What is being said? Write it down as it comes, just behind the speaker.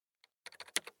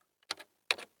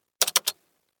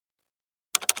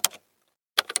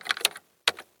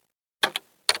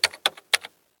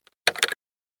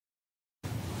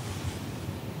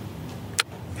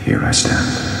I stand.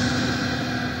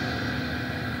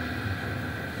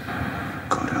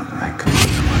 Go down like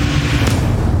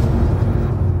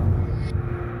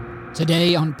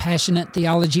Today on Passionate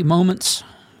Theology Moments,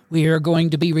 we are going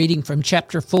to be reading from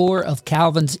Chapter 4 of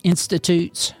Calvin's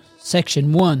Institutes,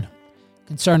 Section 1,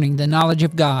 concerning the knowledge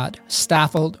of God,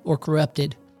 stifled or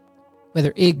corrupted,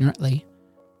 whether ignorantly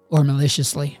or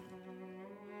maliciously.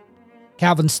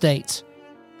 Calvin states,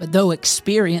 "But though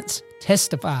experience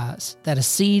testifies that a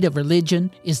seed of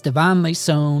religion is divinely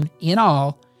sown in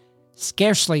all,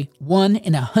 scarcely 1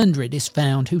 in 100 is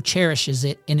found who cherishes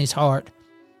it in his heart,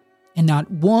 and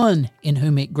not one in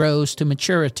whom it grows to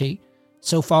maturity,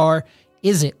 so far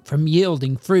is it from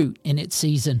yielding fruit in its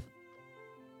season.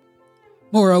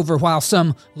 Moreover, while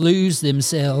some lose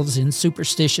themselves in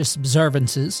superstitious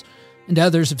observances, and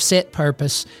others of set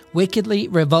purpose wickedly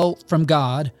revolt from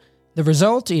God, the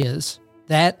result is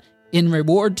that, in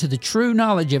reward to the true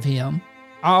knowledge of Him,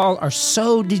 all are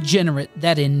so degenerate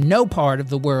that in no part of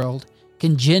the world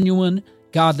can genuine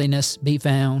godliness be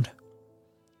found."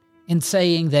 In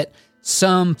saying that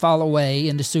some fall away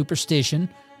into superstition,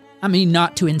 I mean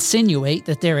not to insinuate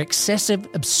that their excessive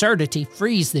absurdity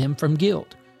frees them from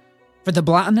guilt, for the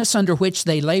blindness under which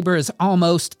they labor is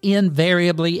almost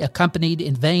invariably accompanied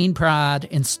in vain pride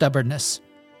and stubbornness.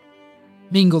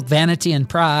 Mingled vanity and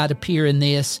pride appear in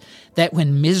this, that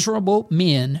when miserable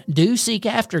men do seek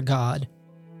after God,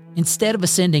 instead of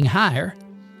ascending higher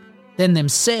than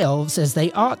themselves as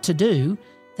they ought to do,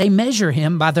 they measure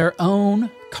Him by their own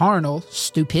carnal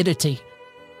stupidity,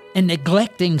 and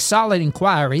neglecting solid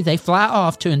inquiry, they fly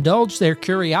off to indulge their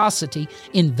curiosity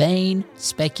in vain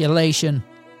speculation.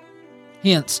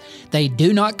 Hence, they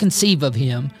do not conceive of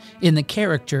Him in the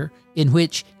character in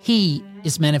which He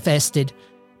is manifested,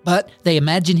 but they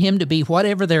imagine Him to be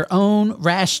whatever their own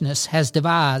rashness has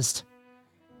devised.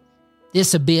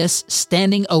 This abyss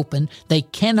standing open, they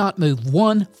cannot move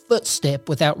one footstep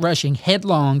without rushing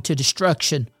headlong to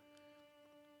destruction.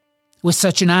 With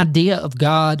such an idea of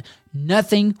God,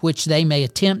 nothing which they may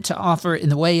attempt to offer in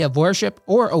the way of worship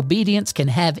or obedience can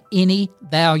have any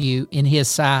value in His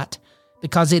sight,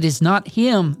 because it is not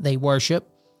Him they worship,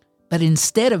 but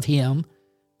instead of Him,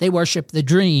 they worship the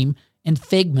dream and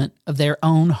figment of their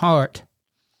own heart.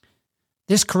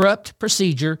 This corrupt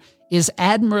procedure is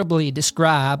admirably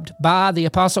described by the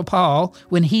Apostle Paul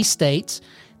when he states,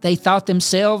 "They thought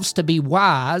themselves to be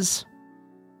wise,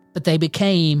 but they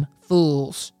became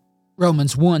fools."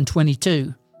 Romans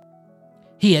 1:22.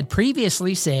 He had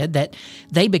previously said that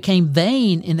they became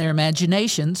vain in their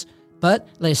imaginations, but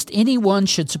lest anyone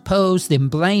should suppose them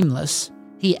blameless,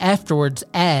 he afterwards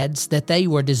adds that they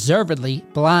were deservedly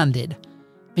blinded,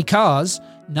 because,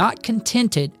 not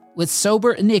contented with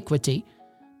sober iniquity,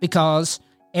 because,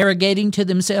 arrogating to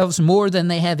themselves more than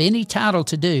they have any title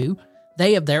to do,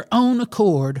 they of their own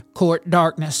accord court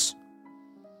darkness.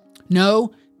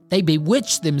 No, they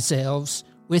bewitch themselves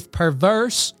with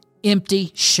perverse,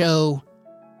 empty show.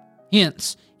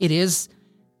 Hence, it is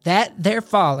that their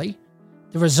folly,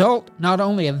 the result not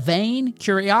only of vain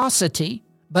curiosity,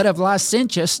 but of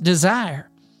licentious desire,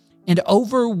 and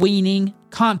overweening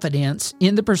confidence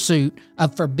in the pursuit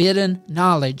of forbidden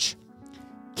knowledge,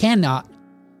 cannot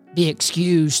be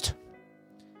excused.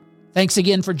 Thanks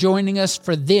again for joining us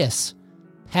for this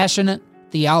Passionate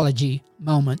Theology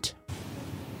Moment.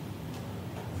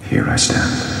 Here I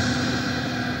stand.